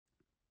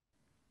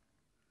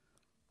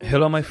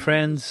Hello, my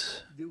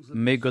friends.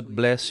 May God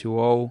bless you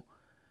all,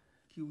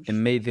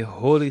 and may the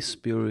Holy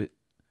Spirit,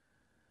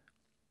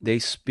 the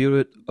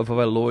Spirit of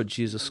our Lord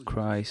Jesus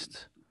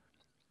Christ,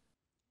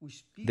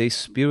 the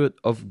Spirit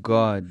of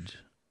God,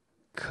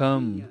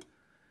 come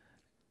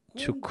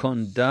to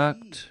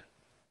conduct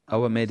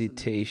our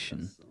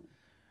meditation.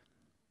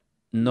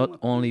 Not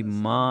only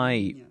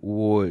my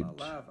word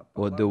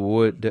or the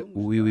word that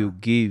we will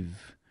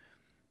give,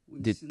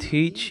 the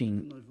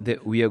teaching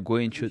that we are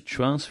going to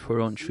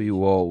transfer onto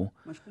you all,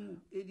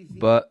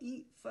 but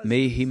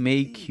may He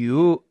make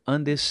you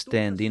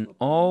understand in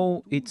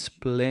all its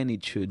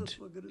plenitude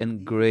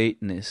and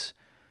greatness,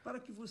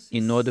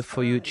 in order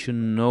for you to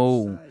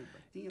know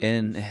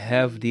and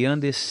have the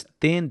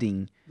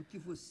understanding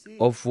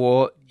of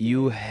what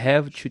you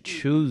have to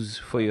choose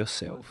for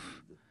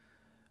yourself.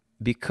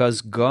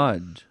 Because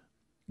God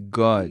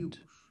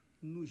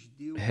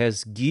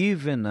has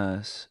given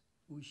us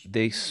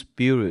the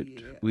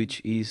Spirit,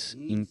 which is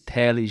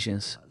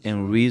intelligence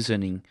and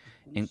reasoning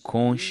and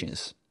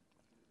conscience,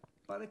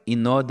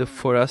 in order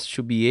for us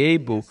to be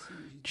able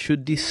to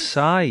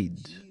decide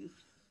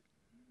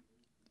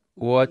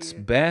what's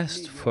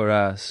best for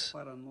us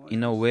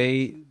in a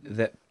way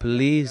that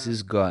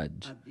pleases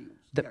God.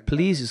 That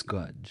pleases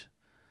God.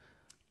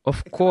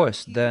 Of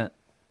course, that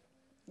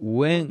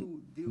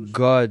when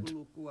God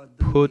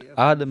put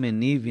Adam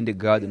and Eve in the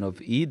Garden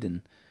of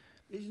Eden,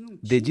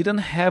 they didn't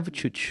have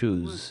to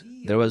choose.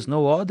 There was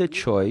no other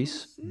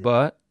choice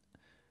but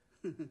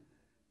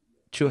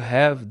to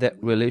have that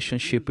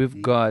relationship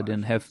with God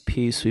and have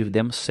peace with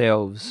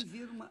themselves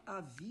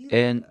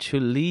and to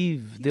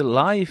live the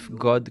life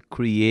God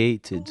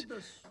created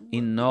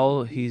in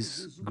all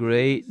His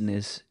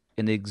greatness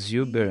and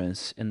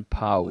exuberance and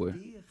power.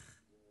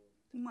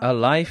 A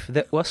life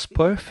that was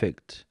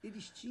perfect.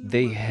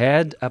 They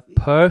had a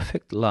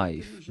perfect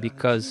life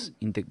because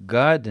in the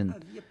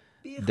garden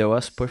there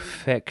was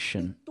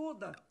perfection.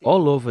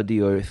 All over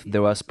the earth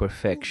there was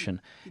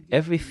perfection.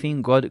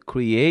 Everything God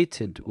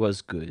created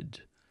was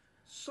good.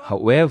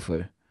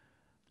 However,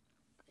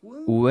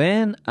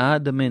 when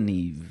Adam and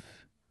Eve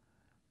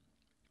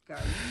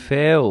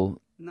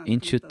fell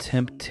into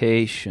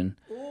temptation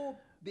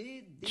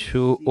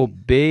to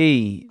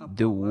obey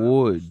the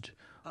word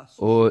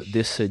or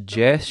the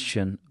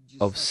suggestion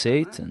of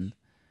Satan,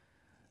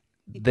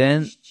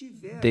 then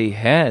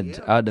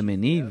Adam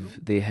and Eve,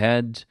 they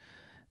had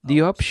the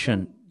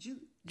option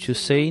to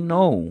say,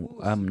 no,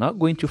 I'm not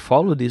going to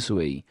follow this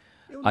way.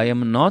 I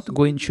am not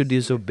going to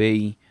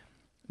disobey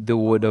the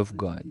word of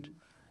God.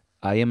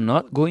 I am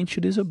not going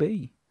to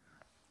disobey.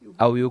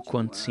 I will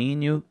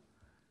continue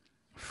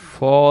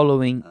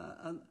following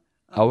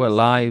our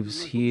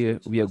lives here.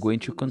 We are going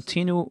to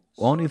continue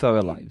on with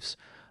our lives.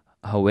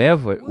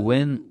 However,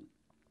 when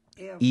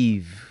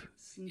Eve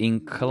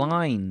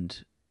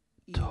inclined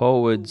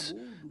towards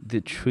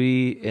the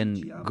tree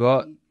and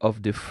got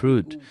of the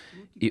fruit,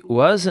 it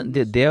wasn't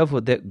the devil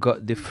that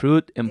got the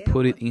fruit and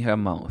put it in her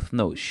mouth.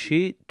 No,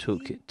 she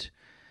took it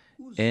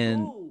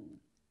and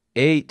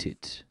ate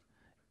it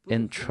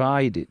and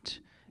tried it.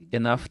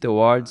 And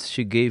afterwards,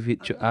 she gave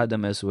it to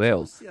Adam as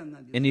well.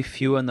 And if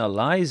you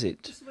analyze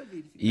it,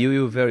 you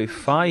will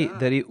verify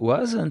that it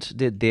wasn't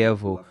the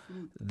devil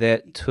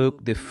that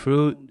took the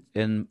fruit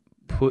and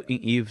put in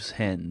Eve's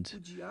hand.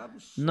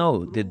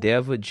 No, the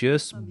devil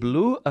just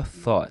blew a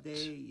thought,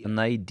 an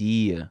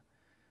idea.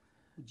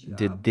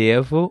 The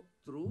devil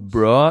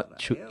brought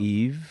to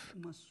Eve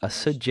a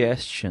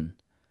suggestion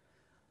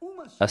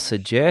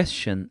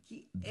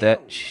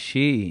that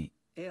she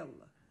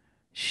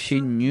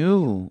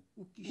knew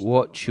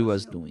what she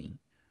was doing.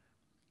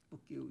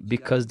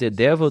 Because the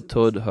devil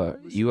told her,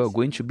 you are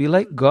going to be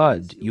like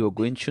God. You are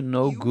going to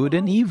know good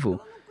and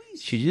evil.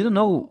 She didn't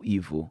know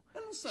evil.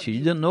 She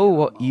didn't know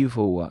what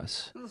evil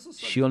was.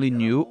 She only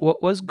knew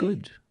what was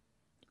good,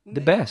 the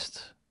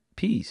best,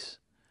 peace.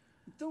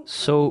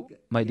 So,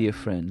 my dear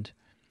friend,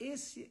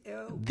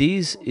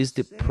 this is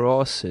the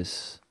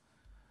process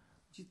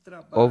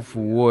of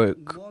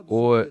work,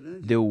 or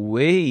the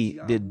way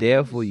the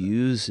devil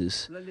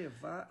uses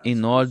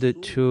in order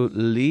to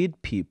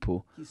lead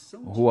people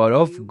who are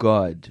of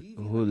God,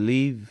 who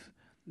live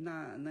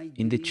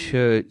in the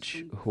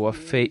church, who are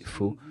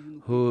faithful,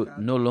 who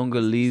no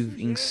longer live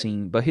in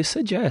sin. But he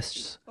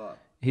suggests,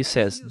 he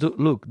says,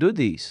 do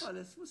this.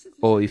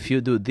 Or if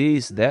you do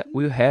this, that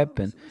will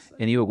happen,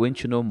 and you are going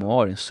to know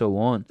more, and so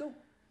on.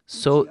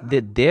 So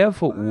the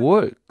devil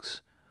works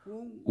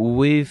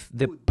with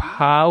the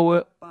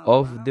power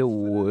of the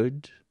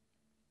word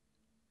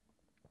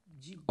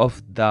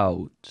of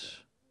doubt.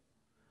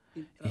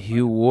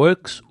 He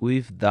works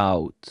with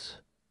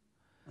doubt.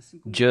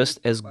 Just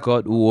as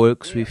God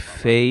works with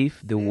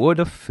faith, the word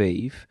of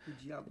faith,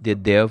 the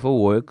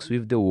devil works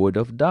with the word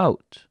of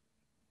doubt.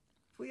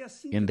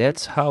 And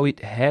that's how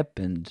it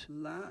happened.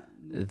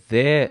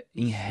 There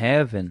in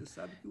heaven,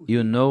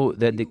 you know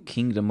that the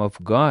kingdom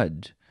of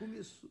God,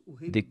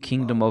 the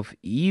kingdom of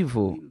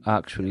evil,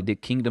 actually, the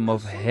kingdom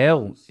of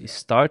hell,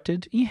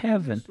 started in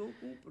heaven.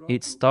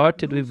 It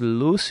started with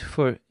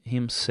Lucifer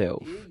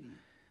himself.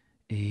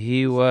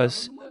 he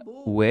was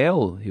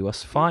well, he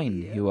was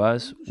fine, he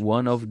was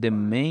one of the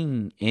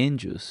main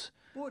angels.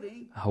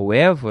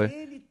 However,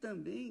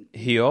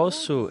 he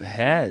also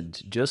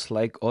had, just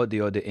like all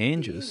the other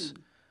angels,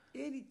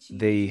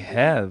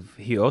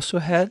 he also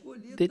had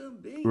the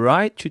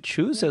right to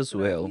choose as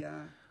well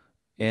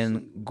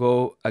and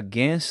go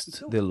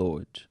against the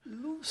Lord.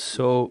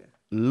 So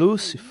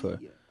Lucifer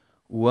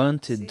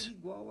wanted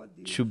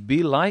to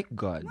be like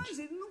God,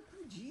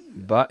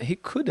 but he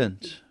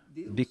couldn't,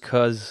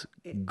 because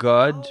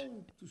God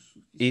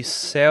is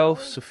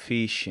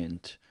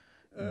self-sufficient.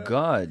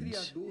 God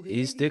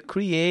is the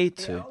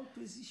creator.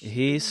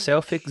 He is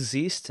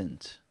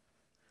self-existent.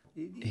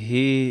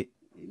 He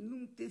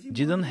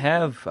didn't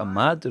have a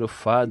mother or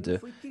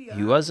father.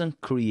 He wasn't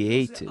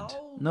created.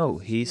 No,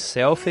 he is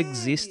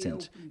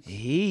self-existent.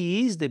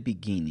 He is the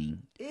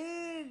beginning.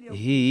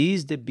 He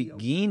is the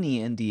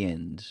beginning and the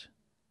end.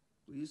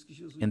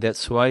 And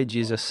that's why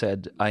Jesus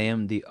said, I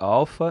am the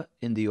Alpha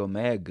and the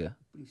Omega,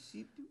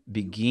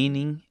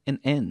 beginning and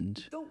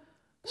end.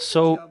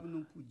 So,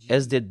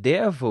 as the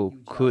devil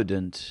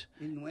couldn't,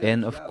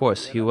 and of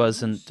course he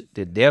wasn't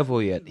the devil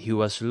yet, he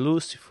was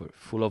Lucifer,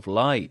 full of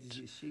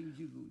light,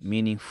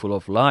 meaning full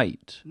of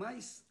light.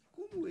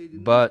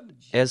 But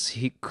as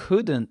he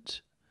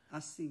couldn't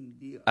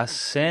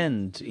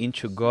ascend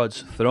into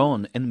God's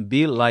throne and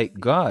be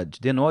like God,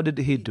 then what did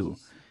he do?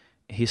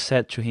 He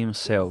said to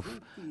himself,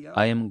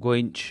 I am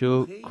going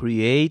to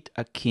create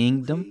a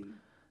kingdom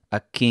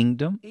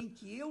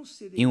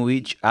in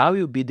which I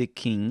will be the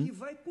king,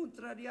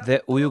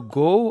 that will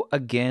go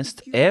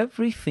against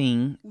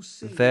everything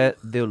that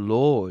the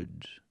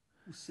Lord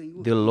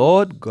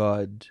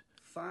God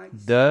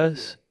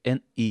does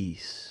and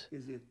is,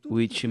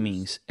 which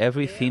means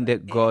everything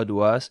that God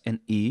was and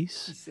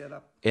is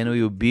and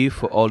will be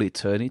for all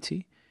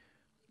eternity.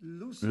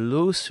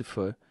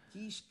 Lucifer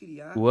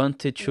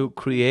wanted to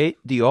create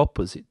the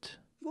opposite.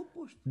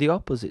 The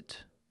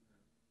opposite.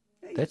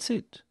 That's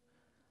it.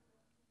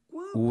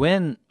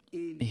 When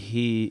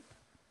he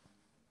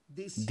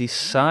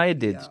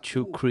decided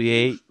to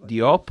create the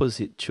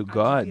opposite to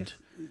God,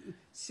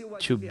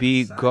 to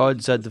be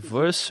God's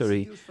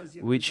adversary,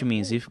 which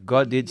means if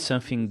God did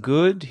something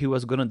good, he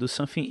was going to do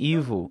something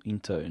evil in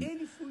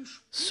turn.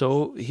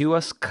 So he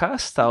was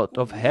cast out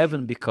of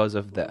heaven because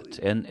of that,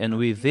 and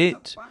with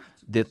it,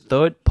 the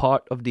third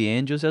part of the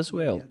angels as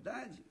well.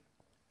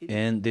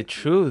 And the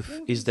truth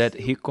is that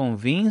he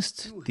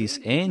convinced these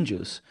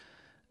angels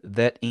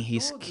that in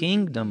his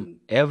kingdom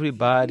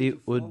everybody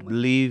would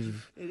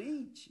live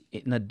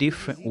in a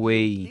different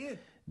way.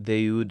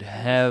 They would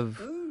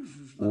have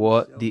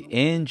what the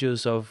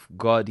angels of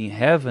God in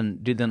heaven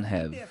didn't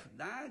have.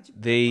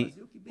 They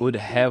would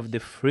have the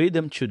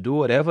freedom to do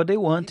whatever they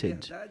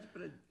wanted,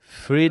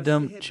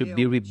 freedom to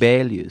be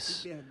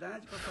rebellious,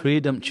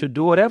 freedom to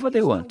do whatever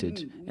they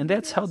wanted. And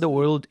that's how the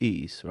world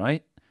is,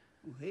 right?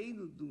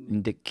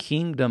 In the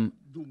kingdom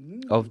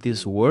of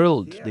this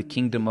world, the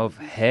kingdom of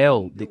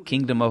hell, the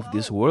kingdom of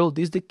this world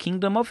is the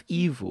kingdom of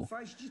evil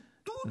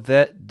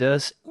that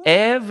does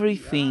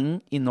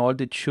everything in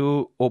order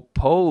to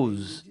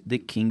oppose the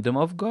kingdom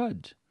of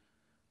God.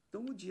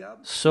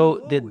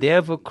 So the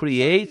devil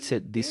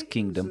created this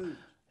kingdom,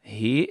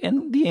 he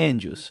and the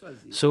angels.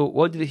 So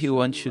what did he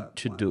want you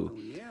to do?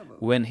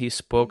 When he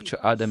spoke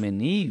to Adam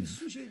and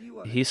Eve,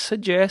 he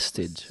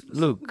suggested,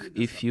 look,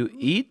 if you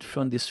eat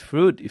from this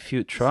fruit, if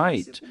you try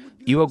it,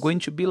 you are going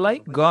to be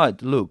like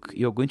God. Look,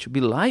 you are going to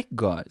be like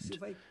God.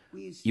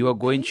 You are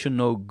going to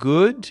know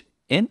good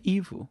and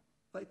evil.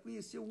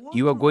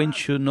 You are going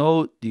to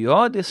know the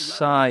other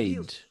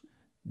side,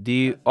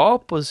 the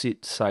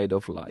opposite side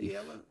of life.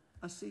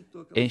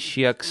 And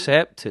she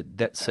accepted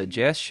that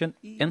suggestion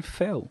and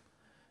fell.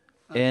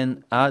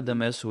 And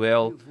Adam as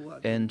well,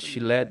 and she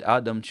led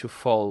Adam to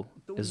fall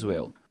as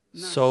well.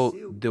 So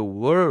the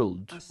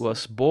world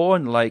was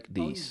born like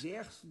this,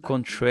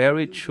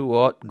 contrary to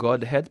what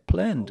God had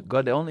planned.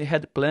 God only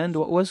had planned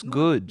what was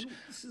good.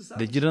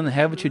 They didn't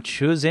have to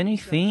choose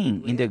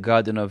anything in the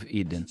Garden of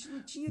Eden.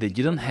 They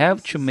didn't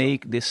have to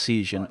make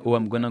decision, oh,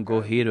 I'm going to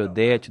go here or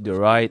there, to the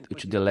right or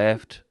to the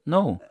left.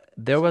 No,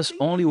 there was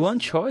only one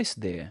choice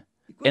there.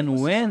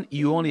 And when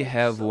you only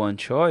have one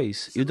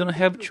choice, you don't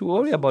have to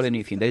worry about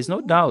anything. There is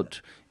no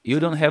doubt. You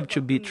don't have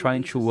to be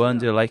trying to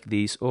wonder like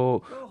this, oh,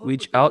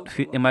 which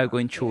outfit am I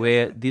going to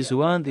wear? This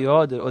one, the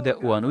other, or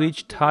that one?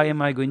 Which tie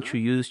am I going to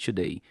use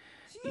today?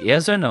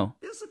 Yes or no?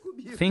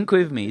 Think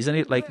with me, isn't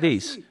it like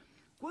this?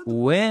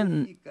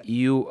 When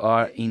you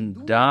are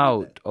in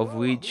doubt of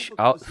which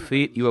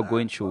outfit you are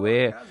going to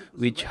wear,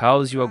 which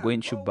house you are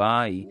going to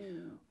buy,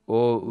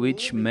 or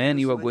which man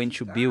you are going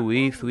to be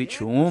with,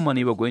 which woman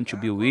you are going to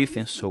be with,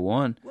 and so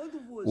on,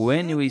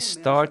 when you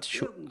start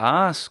to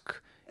ask,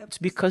 it's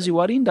because you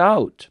are in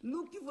doubt.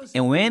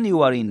 And when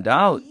you are in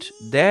doubt,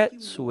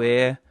 that's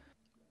where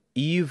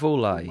evil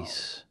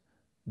lies.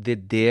 The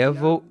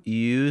devil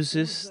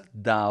uses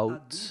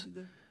doubt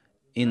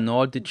in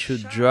order to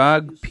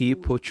drag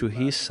people to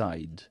his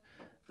side.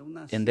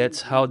 And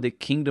that's how the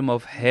kingdom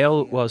of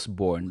hell was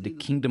born, the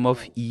kingdom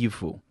of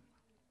evil.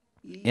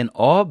 And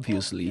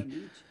obviously,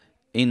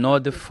 in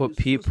order for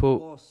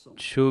people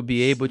to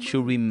be able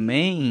to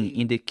remain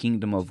in the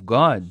kingdom of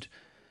God,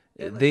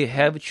 they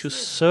have to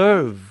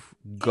serve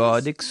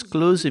God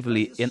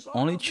exclusively and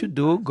only to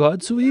do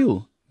God's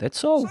will.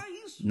 That's all.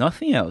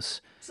 Nothing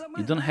else.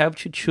 You don't have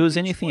to choose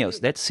anything else.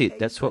 That's it.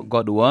 That's what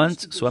God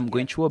wants, so I'm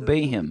going to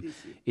obey Him.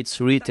 It's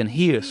written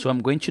here, so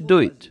I'm going to do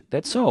it.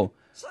 That's all.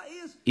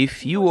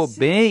 If you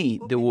obey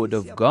the word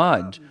of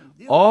God,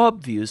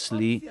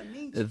 obviously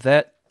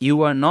that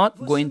you are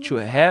not going to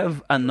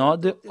have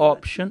another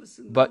option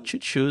but to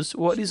choose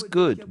what is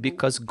good,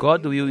 because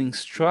God will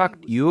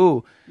instruct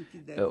you,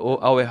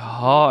 our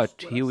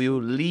heart. He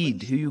will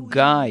lead, He will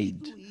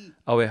guide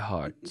our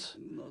hearts.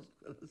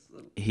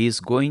 He is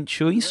going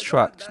to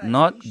instruct,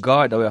 not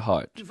guard our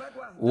heart.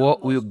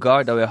 What will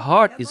guard our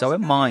heart is our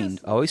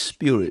mind, our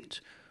spirit.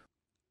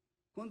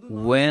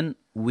 When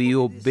we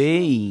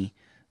obey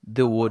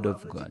the word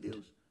of God.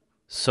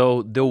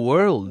 So the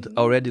world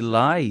already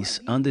lies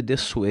under the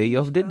sway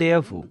of the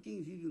devil.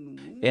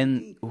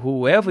 And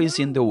whoever is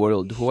in the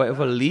world,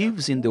 whoever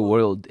lives in the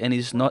world and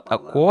is not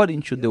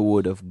according to the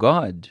word of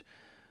God,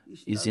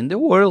 is in the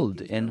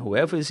world. And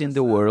whoever is in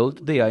the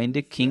world, they are in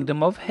the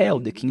kingdom of hell,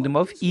 the kingdom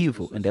of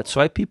evil. And that's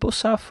why people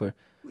suffer.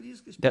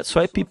 That's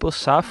why people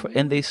suffer,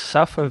 and they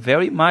suffer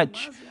very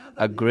much,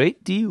 a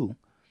great deal.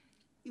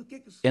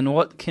 And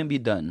what can be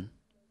done?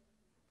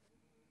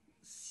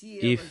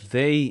 If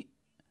they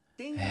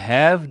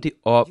have the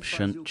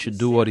option to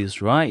do what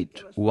is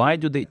right, why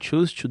do they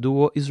choose to do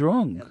what is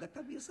wrong?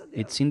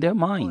 It's in their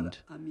mind.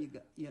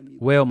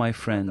 Well, my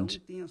friend,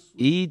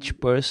 each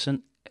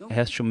person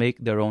has to make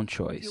their own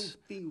choice.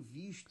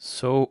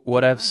 So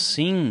what I've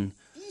seen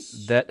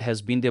that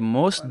has been the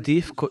most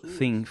difficult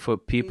thing for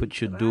people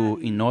to do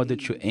in order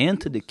to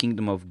enter the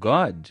kingdom of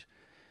God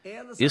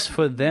is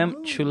for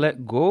them to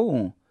let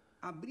go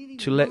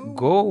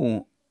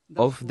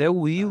of their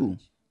will,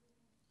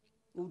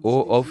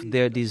 or of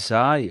their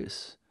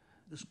desires,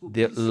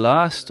 the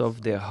lust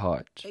of their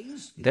heart.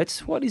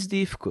 That's what is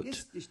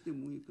difficult.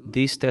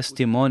 This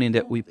testimony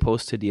that we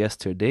posted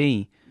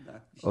yesterday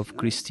of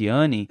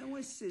Christiane,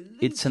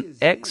 it's an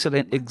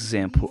excellent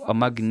example, a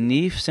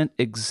magnificent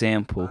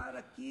example,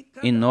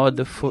 in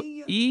order for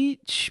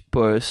each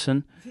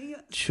person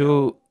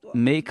to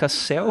make a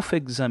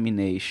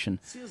self-examination,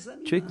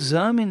 to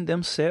examine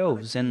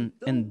themselves, and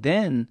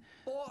then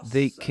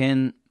they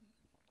can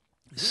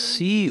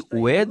see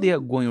where they are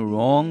going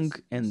wrong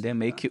and then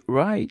make it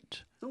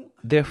right.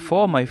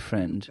 Therefore, my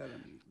friend,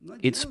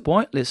 it's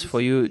pointless for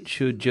you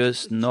to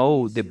just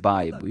know the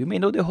Bible. You may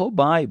know the whole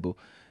Bible.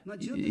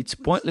 It's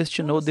pointless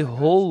to know the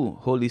whole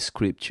Holy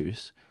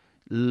Scriptures.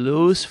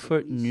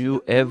 Lucifer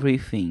knew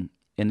everything,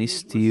 and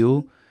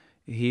still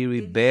he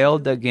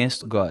rebelled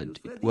against God.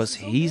 It was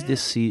his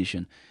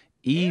decision.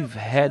 Eve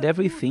had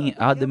everything.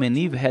 Adam and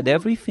Eve had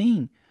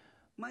everything.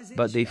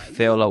 But they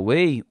fell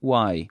away.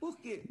 Why?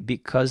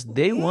 Because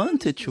they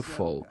wanted to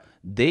fall.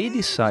 They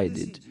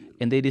decided,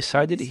 and they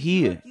decided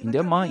here, in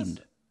their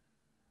mind,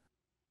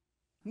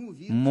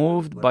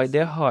 moved by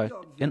their heart.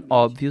 And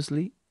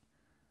obviously,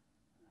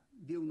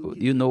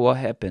 you know what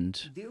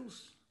happened.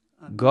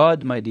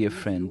 God, my dear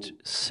friend,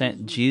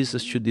 sent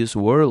Jesus to this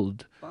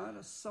world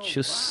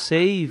to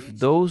save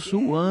those who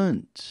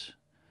want,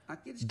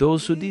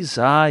 those who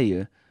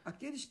desire,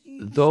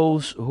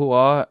 those who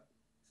are,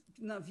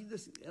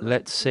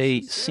 let's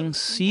say,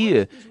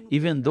 sincere,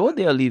 even though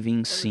they are living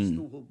in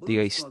sin. They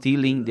are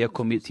stealing, they are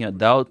committing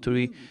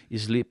adultery,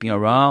 sleeping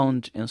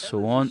around, and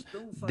so on.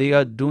 They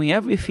are doing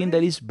everything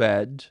that is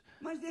bad,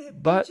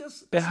 but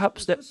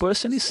perhaps that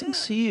person is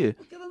sincere,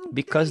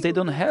 because they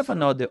don't have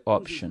another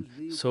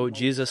option. So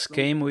Jesus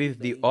came with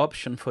the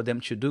option for them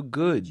to do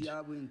good.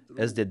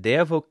 As the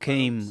devil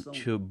came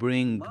to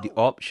bring the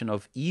option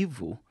of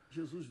evil,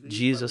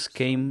 Jesus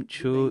came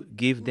to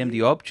give them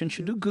the option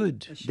to do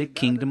good, the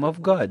kingdom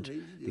of God.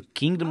 The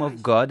kingdom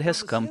of God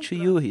has come to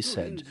you, he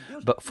said.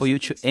 But for you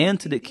to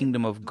enter the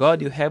kingdom of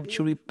God, you have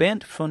to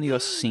repent from your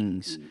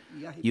sins.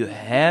 You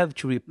have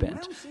to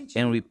repent.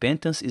 And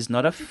repentance is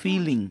not a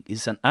feeling,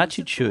 it's an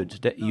attitude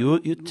that you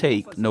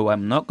take. No,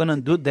 I'm not going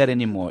to do that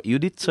anymore. You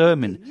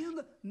determine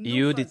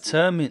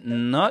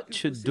not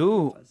to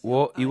do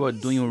what you are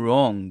doing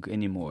wrong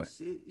anymore.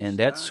 And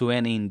that's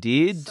when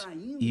indeed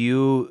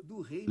you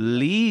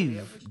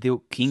leave the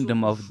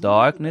kingdom of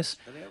darkness,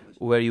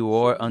 where you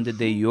are under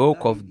the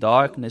yoke of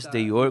darkness,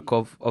 the yoke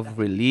of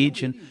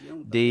religion,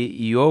 the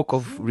yoke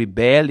of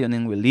rebellion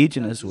and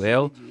religion as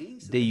well,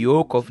 the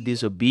yoke of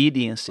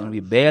disobedience and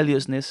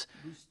rebelliousness,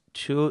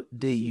 to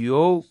the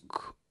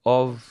yoke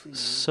of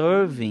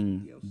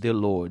serving the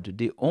Lord,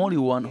 the only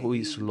one who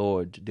is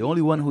Lord, the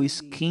only one who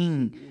is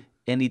King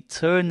and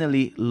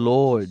eternally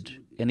Lord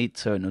and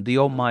eternal, the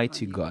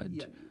Almighty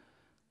God.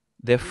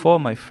 Therefore,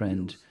 my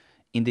friend,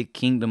 in the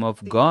kingdom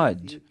of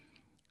God,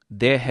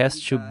 there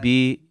has to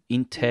be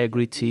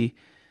integrity,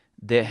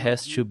 there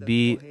has to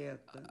be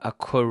a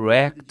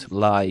correct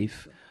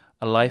life,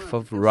 a life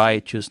of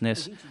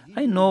righteousness.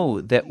 I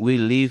know that we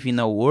live in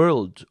a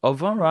world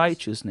of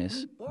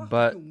unrighteousness.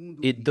 But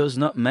it does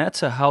not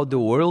matter how the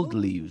world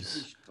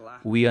lives.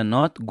 We are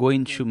not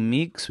going to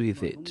mix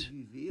with it.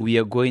 We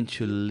are going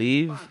to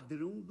live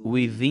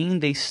within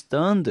the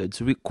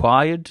standards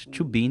required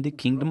to be in the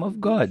kingdom of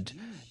God.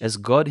 As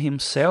God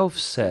himself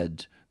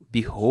said,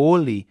 "Be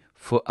holy,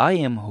 for I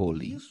am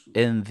holy."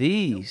 And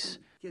this,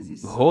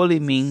 holy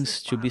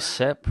means to be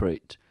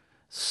separate.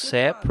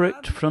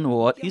 Separate from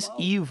what is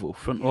evil,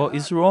 from what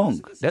is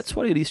wrong. That's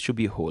what it is to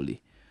be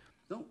holy.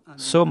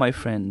 So, my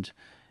friend,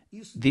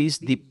 this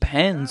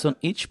depends on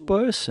each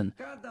person,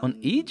 on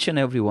each and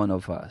every one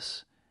of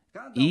us.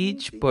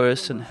 Each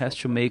person has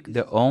to make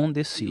their own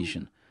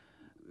decision.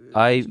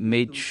 I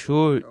made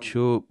sure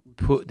to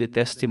put the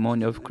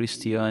testimony of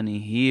Christiane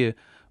here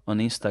on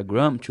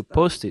Instagram, to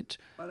post it,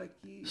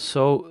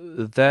 so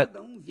that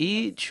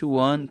each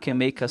one can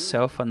make a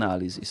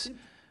self-analysis.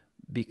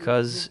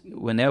 Because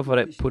whenever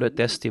I put a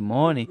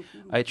testimony,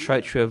 I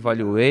try to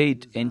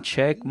evaluate and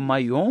check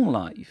my own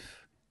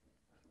life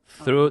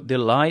through the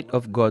light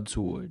of God's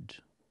Word.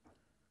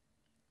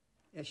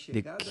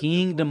 The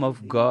kingdom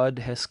of God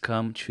has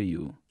come to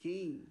you.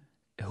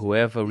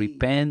 Whoever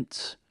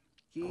repents,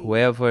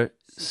 whoever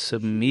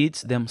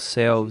submits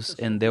themselves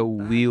and their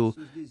will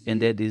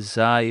and their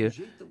desire,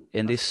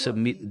 and they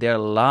submit their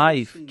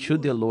life to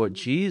the Lord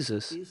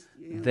Jesus,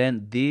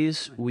 then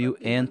this will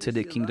enter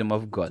the kingdom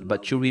of God.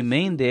 But to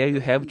remain there,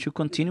 you have to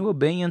continue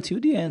obeying until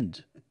the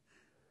end.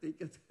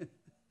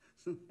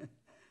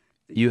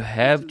 You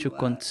have to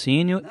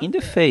continue in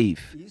the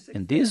faith.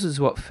 And this is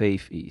what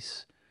faith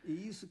is.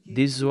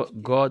 This is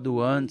what God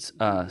wants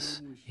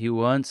us. He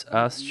wants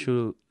us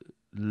to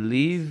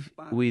live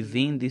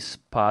within this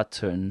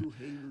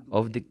pattern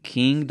of the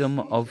kingdom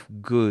of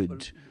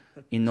good,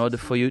 in order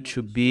for you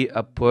to be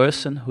a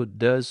person who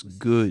does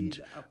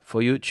good,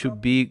 for you to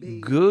be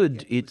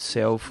good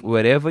itself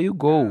wherever you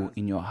go,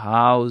 in your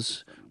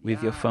house,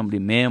 with your family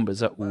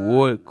members, at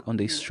work, on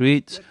the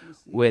streets,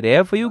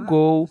 wherever you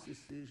go,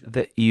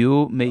 that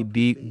you may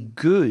be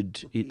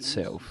good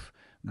itself,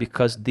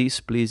 because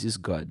this pleases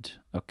God.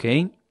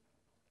 Okay?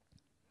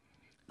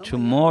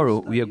 Tomorrow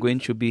we are going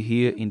to be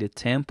here in the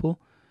temple,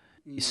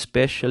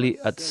 especially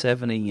at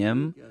 7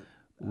 a.m.,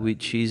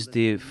 which is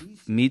the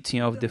meeting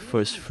of the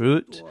first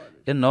fruit,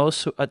 and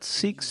also at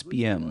 6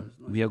 p.m.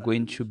 we are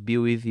going to be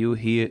with you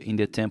here in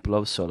the Temple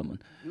of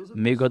Solomon.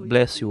 May God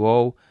bless you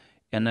all,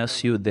 and I'll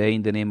see you there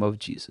in the name of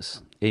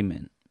Jesus.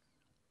 Amen.